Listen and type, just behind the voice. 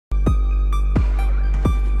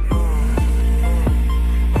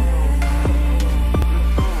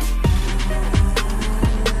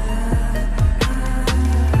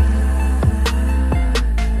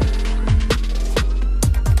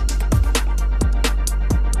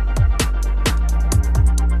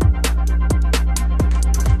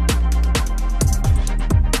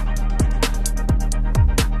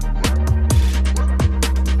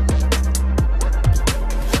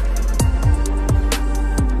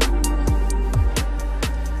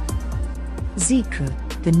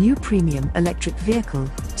ZEEKR, the new premium electric vehicle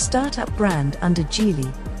startup brand under Geely,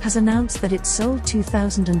 has announced that it sold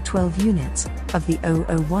 2,012 units of the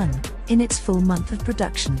 001 in its full month of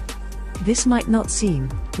production. This might not seem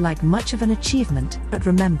like much of an achievement, but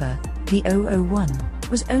remember, the 001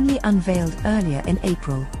 was only unveiled earlier in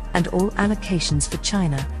April, and all allocations for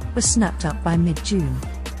China were snapped up by mid-June.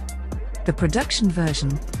 The production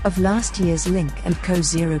version of last year's Lynk & Co.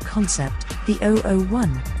 Zero concept, the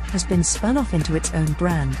 001, has been spun off into its own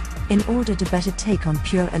brand, in order to better take on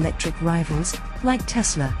pure electric rivals, like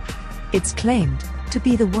Tesla. It's claimed to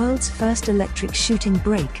be the world's first electric shooting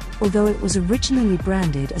brake, although it was originally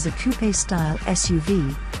branded as a coupe-style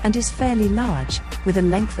SUV, and is fairly large, with a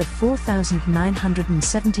length of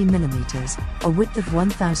 4,970 mm, a width of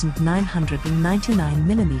 1,999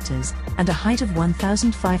 mm, and a height of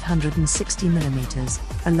 1,560 mm,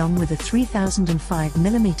 along with a 3,005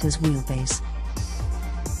 mm wheelbase.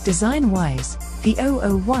 Design-wise, the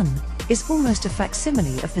 001 is almost a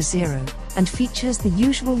facsimile of the Zero, and features the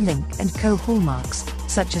usual Lynk & Co. hallmarks,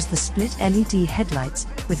 such as the split LED headlights,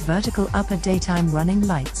 with vertical upper daytime running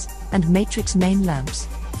lights, and matrix main lamps,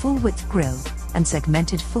 full-width grille, and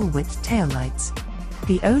segmented full-width taillights.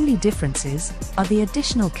 The only differences are the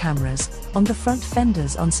additional cameras on the front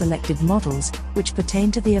fenders on selected models, which pertain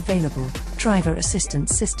to the available driver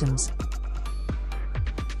assistance systems.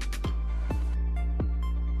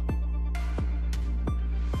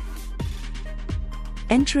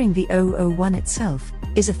 Entering the 001 itself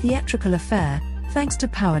is a theatrical affair, thanks to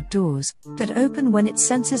powered doors that open when it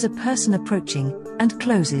senses a person approaching and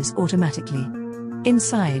closes automatically.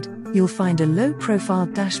 Inside, you'll find a low-profile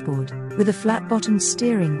dashboard with a flat-bottomed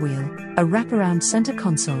steering wheel, a wraparound center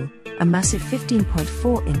console, a massive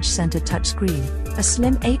 15.4-inch center touchscreen, a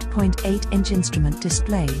slim 8.8-inch instrument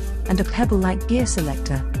display, and a pebble-like gear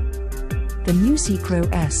selector. The new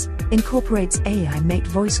ZEEKR001 incorporates AI-mate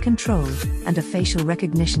voice control and a facial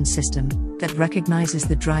recognition system that recognizes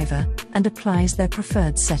the driver and applies their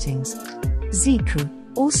preferred settings. ZEEKR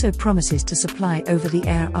also promises to supply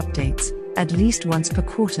over-the-air updates at least once per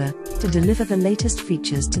quarter to deliver the latest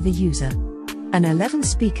features to the user. An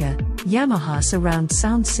 11-speaker Yamaha surround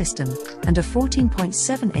sound system and a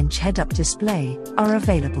 14.7-inch head-up display are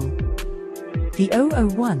available. The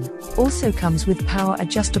 001 also comes with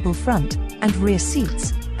power-adjustable front and rear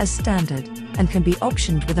seats as standard, and can be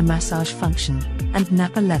optioned with a massage function, and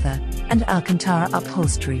Napa leather and Alcantara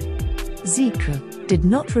upholstery. ZEEKR did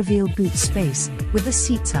not reveal boot space with the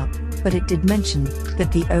seats up, but it did mention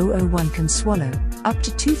that the 001 can swallow up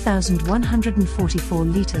to 2,144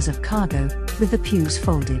 liters of cargo with the pews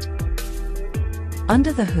folded.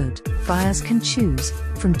 Under the hood, buyers can choose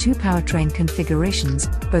from two powertrain configurations,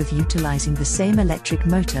 both utilizing the same electric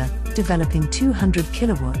motor, developing 200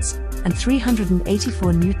 kilowatts and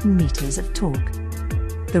 384 Newton-meters of torque.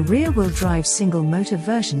 The rear-wheel drive single-motor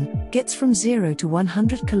version gets from 0 to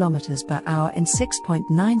 100 kilometers per hour in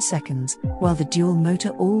 6.9 seconds, while the dual-motor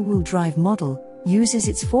all-wheel drive model uses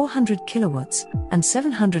its 400 kilowatts and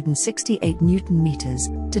 768 Newton-meters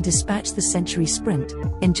to dispatch the Century Sprint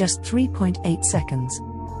in just 3.8 seconds.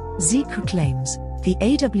 ZEEKR claims the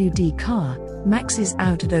AWD car maxes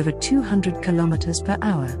out at over 200 kilometers per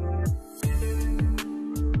hour.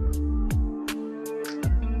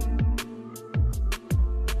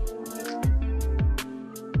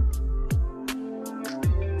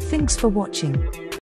 Thanks for watching.